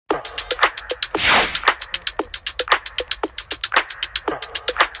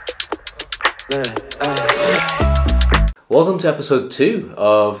Welcome to episode 2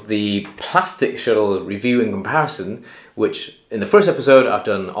 of the plastic shuttle review and comparison, which in the first episode I've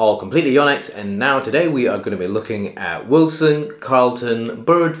done all completely Yonex, and now today we are going to be looking at Wilson, Carlton,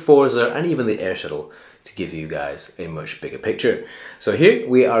 Bird, Forza and even the Airshuttle to give you guys a much bigger picture. So here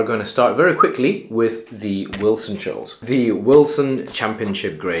we are going to start very quickly with the Wilson shuttles. The Wilson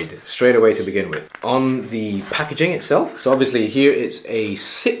Championship grade straight away to begin with. On the packaging itself, so obviously here it's a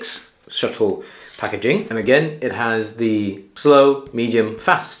 6 shuttle packaging, and again it has the slow, medium,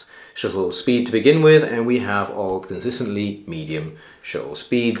 fast shuttle speed to begin with, and we have all consistently medium shuttle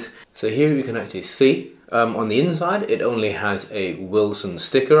speeds. So here you can actually see on the inside it only has a Wilson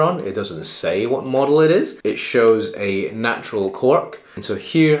sticker on. It doesn't say what model it is. It shows a natural cork, and so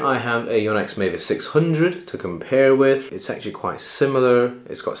here I have a Yonex Mavis 600 to compare with. It's actually quite similar.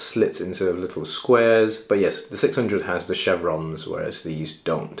 It's got slits instead of little squares, but yes, the 600 has the chevrons whereas these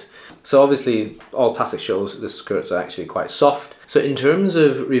don't. So obviously all plastic shuttles, the skirts are actually quite soft. So in terms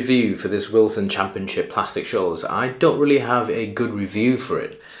of review for this Wilson Championship plastic shuttles, I don't really have a good review for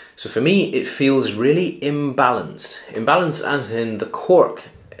it. So for me, it feels really imbalanced. Imbalanced as in the cork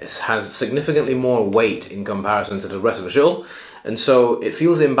has significantly more weight in comparison to the rest of the shuttle, and so it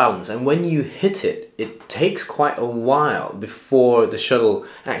feels imbalanced. And when you hit it, it takes quite a while before the shuttle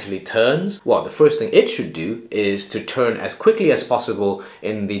actually turns. Well, the first thing it should do is to turn as quickly as possible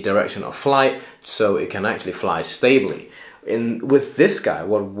in the direction of flight so it can actually fly stably. With this guy,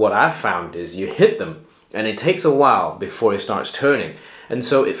 what I've found is you hit them and it takes a while before it starts turning. And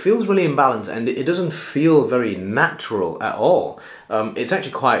so it feels really imbalanced and it doesn't feel very natural at all. It's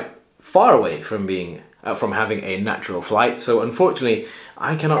actually quite far away from being from having a natural flight. So unfortunately,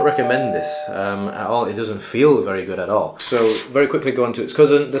 I cannot recommend this at all. It doesn't feel very good at all. So very quickly go on to its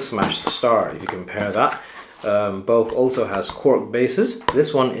cousin, the Smashstar. If you compare that, both also has cork bases.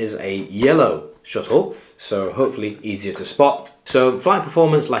 This one is a yellow shuttle, so hopefully easier to spot. So flight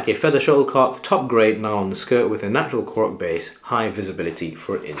performance like a feather shuttlecock, top grade nylon skirt with a natural cork base, high visibility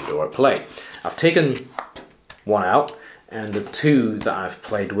for indoor play. I've taken one out and the two that I've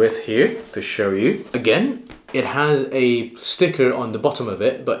played with here to show you. Again, it has a sticker on the bottom of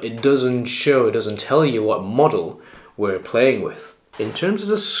it, but it doesn't tell you what model we're playing with. In terms of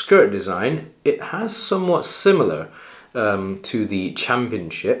the skirt design, it has somewhat similar to the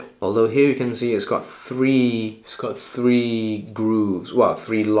Championship, although here you can see it's got three grooves, well,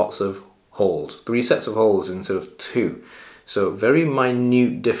 3 lots of holes, 3 sets of holes instead of 2. So very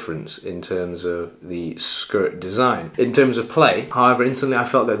minute difference in terms of the skirt design. In terms of play, however, instantly I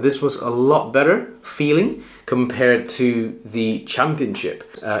felt that this was a lot better feeling compared to the Championship.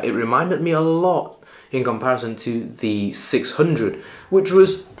 It reminded me a lot in comparison to the 600, which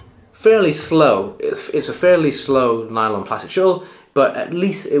was fairly slow. It's a fairly slow nylon plastic shuttle, but at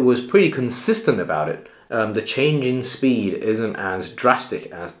least it was pretty consistent about it. The change in speed isn't as drastic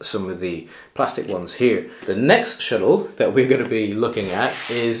as some of the plastic ones here. The next shuttle that we're going to be looking at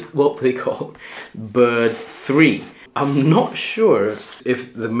is what they call Bird 3. I'm not sure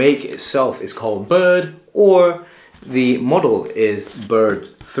if the make itself is called Bird or the model is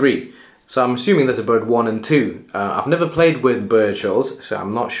Bird 3. So I'm assuming there's a Bird 1 and 2. I've never played with bird shuttles, so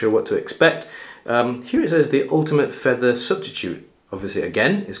I'm not sure what to expect. Here it says the ultimate feather substitute. Obviously,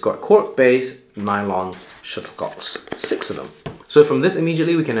 again, it's got cork base, nylon shuttlecocks, 6 of them. So from this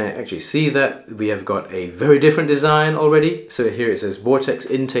immediately we can actually see that we have got a very different design already. So here it says vortex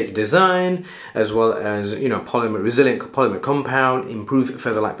intake design, as well as, you know, resilient polymer compound, improved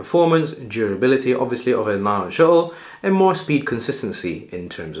feather-like performance, durability obviously of a nylon shuttle, and more speed consistency in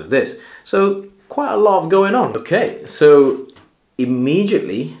terms of this. So quite a lot going on. Okay, so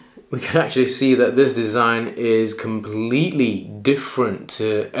immediately we can actually see that this design is completely different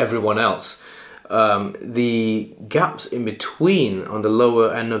to everyone else. The gaps in between on the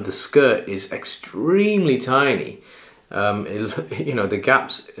lower end of the skirt is extremely tiny. You know, the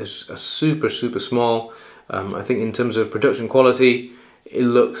gaps are super small. I think in terms of production quality, it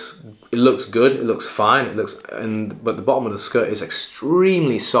looks good. It looks fine. But the bottom of the skirt is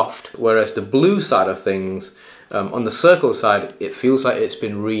extremely soft. Whereas the blue side of things, on the circle side, it feels like it's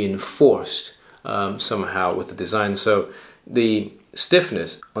been reinforced somehow with the design. So the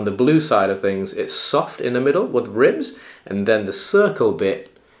stiffness on the blue side of things, it's soft in the middle with ribs, and then the circle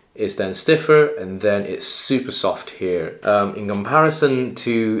bit is then stiffer, and then it's super soft here. In comparison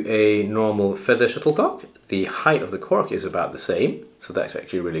to a normal feather shuttlecock, the height of the cork is about the same, so that's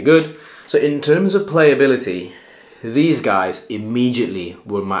actually really good. So in terms of playability, these guys immediately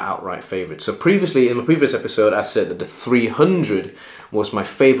were my outright favorite. So previously, in my previous episode, I said that the 300 was my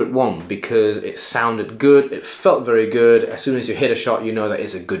favorite one because it sounded good, it felt very good. As soon as you hit a shot, you know that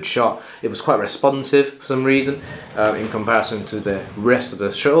it's a good shot. It was quite responsive for some reason in comparison to the rest of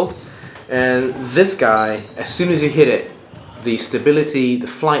the shuttle. And this guy, as soon as you hit it, the stability, the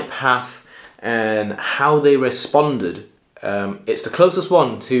flight path, and how they responded, it's the closest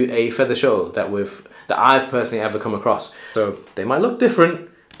one to a feather shuttle that I've personally ever come across. So they might look different,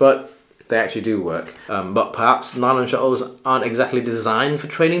 but they actually do work. But perhaps nylon shuttles aren't exactly designed for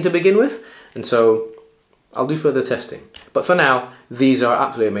training to begin with, and so I'll do further testing. But for now, these are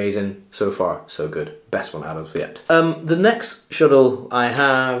absolutely amazing. So far, so good. Best one out of yet. The next shuttle I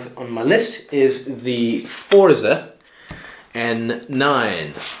have on my list is the Forza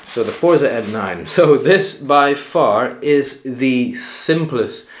N9. So the Forza N9. So this by far is the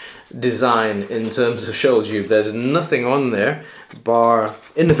simplest design in terms of shuttle tube. There's nothing on there bar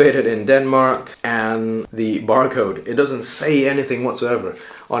innovated in Denmark, and the barcode, it doesn't say anything whatsoever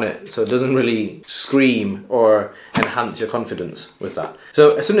on it, so it doesn't really scream or enhance your confidence with that.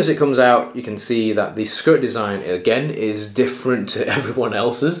 So as soon as it comes out, you can see that the skirt design again is different to everyone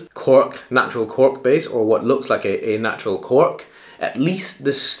else's. Cork, natural cork base, or what looks like a natural cork. At least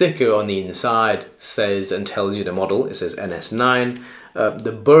the sticker on the inside says and tells you the model. It says NS-9.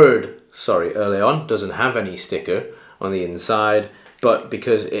 The bird, early on, doesn't have any sticker on the inside, but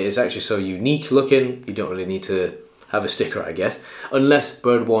because it is actually so unique looking, you don't really need to have a sticker, I guess, unless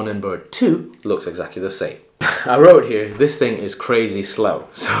bird 1 and bird 2 looks exactly the same. I wrote here, this thing is crazy slow.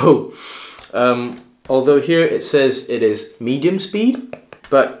 So, although here it says it is medium speed,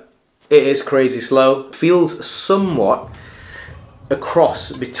 but it is crazy slow. Feels somewhat a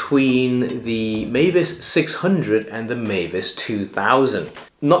cross between the Mavis 600 and the Mavis 2000.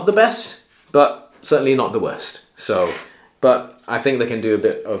 Not the best, but certainly not the worst. So, but I think they can do a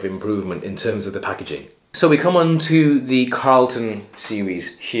bit of improvement in terms of the packaging. So we come on to the Carlton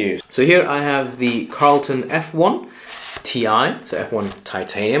series here. So here I have the Carlton F1 Ti, so F1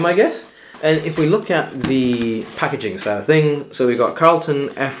 titanium, I guess. And if we look at the packaging side of things, so we got Carlton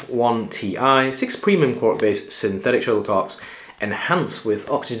F1 Ti, 6 premium cork-based synthetic shuttlecocks, enhanced with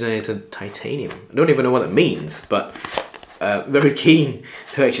oxygenated titanium. I don't even know what that means, but very keen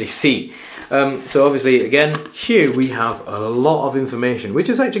to actually see. So obviously, again, here we have a lot of information, which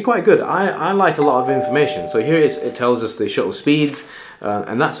is actually quite good. I like a lot of information. So here it tells us the shuttle speeds,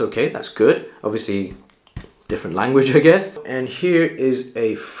 and that's okay, that's good. Obviously, different language, I guess. And here is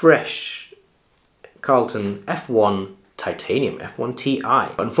a fresh Carlton F1 titanium, F1 Ti.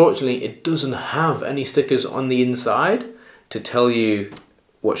 Unfortunately, it doesn't have any stickers on the inside to tell you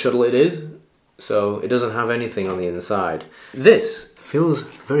what shuttle it is, so it doesn't have anything on the inside. This feels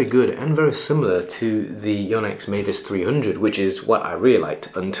very good and very similar to the Yonex Mavis 300, which is what I really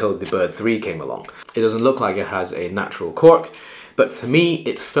liked until the Bird 3 came along. It doesn't look like it has a natural cork, but to me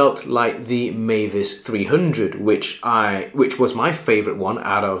it felt like the Mavis 300, which was my favorite one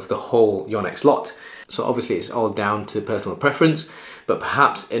out of the whole Yonex lot. So obviously it's all down to personal preference, but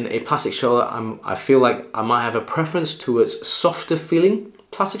perhaps in a plastic shuttle, I feel like I might have a preference towards softer feeling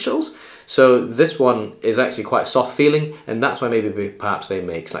plastic shuttles. So this one is actually quite soft feeling, and that's why maybe perhaps they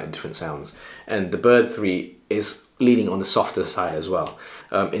make slightly different sounds. And the Bird 3 is leaning on the softer side as well.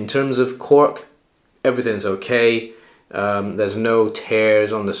 In terms of cork, everything's okay. There's no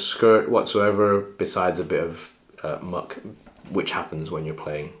tears on the skirt whatsoever, besides a bit of muck, which happens when you're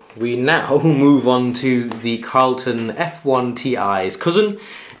playing. We now move on to the Carlton F1 Ti's cousin,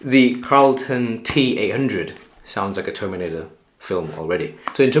 the Carlton T-800. Sounds like a Terminator film already.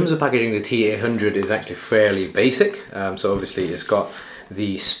 So in terms of packaging, the T-800 is actually fairly basic. So obviously it's got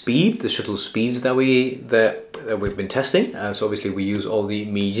the speed, the shuttle speeds that we've been testing. So obviously we use all the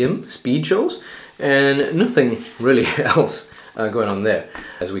medium speed shuttles and nothing really else going on there,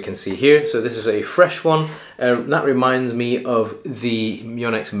 as we can see here. So this is a fresh one. That reminds me of the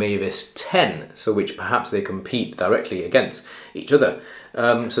Yonex Mavis 10, so which perhaps they compete directly against each other.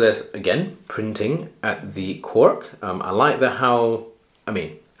 So there's again printing at the cork. I like how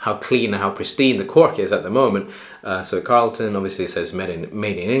clean and how pristine the cork is at the moment. So Carlton obviously says made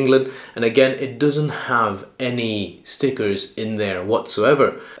in England, and again it doesn't have any stickers in there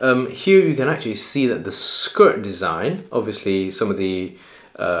whatsoever. Here you can actually see that the skirt design, obviously some of the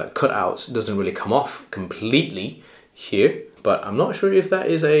cutouts doesn't really come off completely here, but I'm not sure if that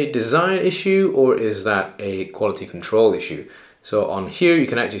is a design issue or is that a quality control issue. So on here you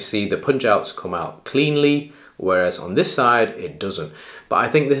can actually see the punch outs come out cleanly, whereas on this side it doesn't. But I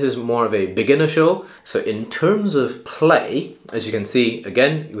think this is more of a beginner shuttle. So in terms of play, as you can see,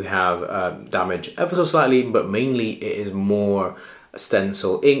 again, we have damage ever so slightly, but mainly it is more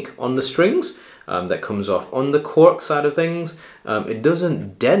stencil ink on the strings that comes off on the cork side of things. It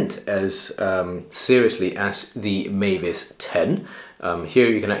doesn't dent as seriously as the Mavis 10. Here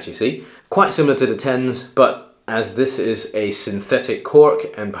you can actually see, quite similar to the 10s, but as this is a synthetic cork,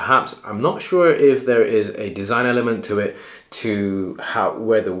 and perhaps I'm not sure if there is a design element to it to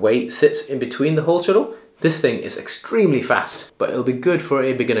where the weight sits in between the whole shuttle. This thing is extremely fast, but it'll be good for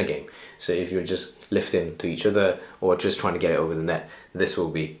a beginner game. So if you're just lifting to each other or just trying to get it over the net, this will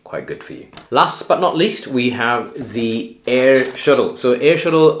be quite good for you. Last but not least, we have the Airshuttle. So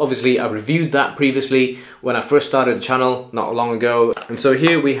Airshuttle, obviously I've reviewed that previously when I first started the channel not long ago. And so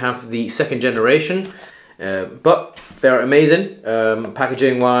here we have the second generation, but they're amazing.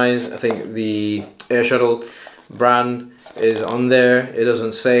 Packaging wise, I think the Airshuttle brand is on there. It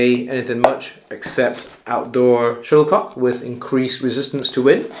doesn't say anything much except outdoor shuttlecock with increased resistance to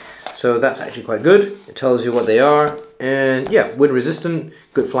wind. So that's actually quite good. It tells you what they are, and yeah, wind resistant,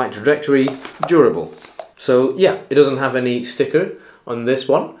 good flight trajectory, durable. So yeah, it doesn't have any sticker on this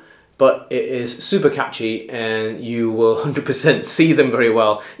one, but it is super catchy and you will 100% see them very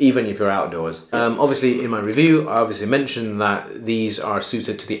well even if you're outdoors. Obviously in my review I obviously mentioned that these are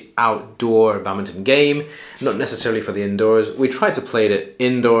suited to the outdoor badminton game, not necessarily for the indoors. We tried to play it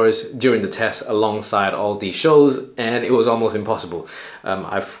indoors during the test alongside all these shows and it was almost impossible.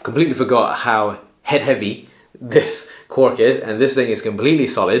 I've completely forgot how head heavy this cork is, and this thing is completely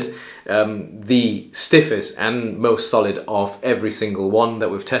solid, the stiffest and most solid of every single one that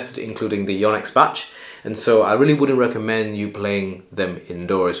we've tested, including the Yonex batch, and so I really wouldn't recommend you playing them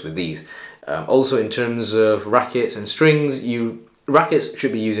indoors with these. Also in terms of rackets and strings, rackets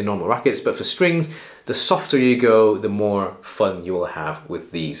should be using normal rackets, but for strings, the softer you go, the more fun you will have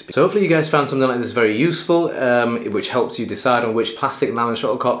with these. So hopefully you guys found something like this very useful, which helps you decide on which plastic nylon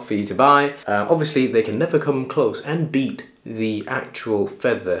shuttlecock for you to buy. Obviously they can never come close and beat the actual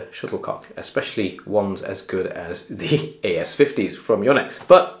feather shuttlecock, especially ones as good as the AS50s from Yonex.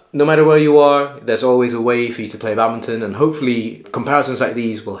 But no matter where you are, there's always a way for you to play badminton, and hopefully comparisons like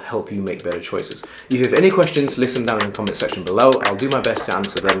these will help you make better choices. If you have any questions, listen down in the comment section below. I'll do my best to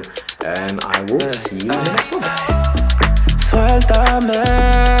answer them, and I will see you in the next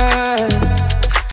one.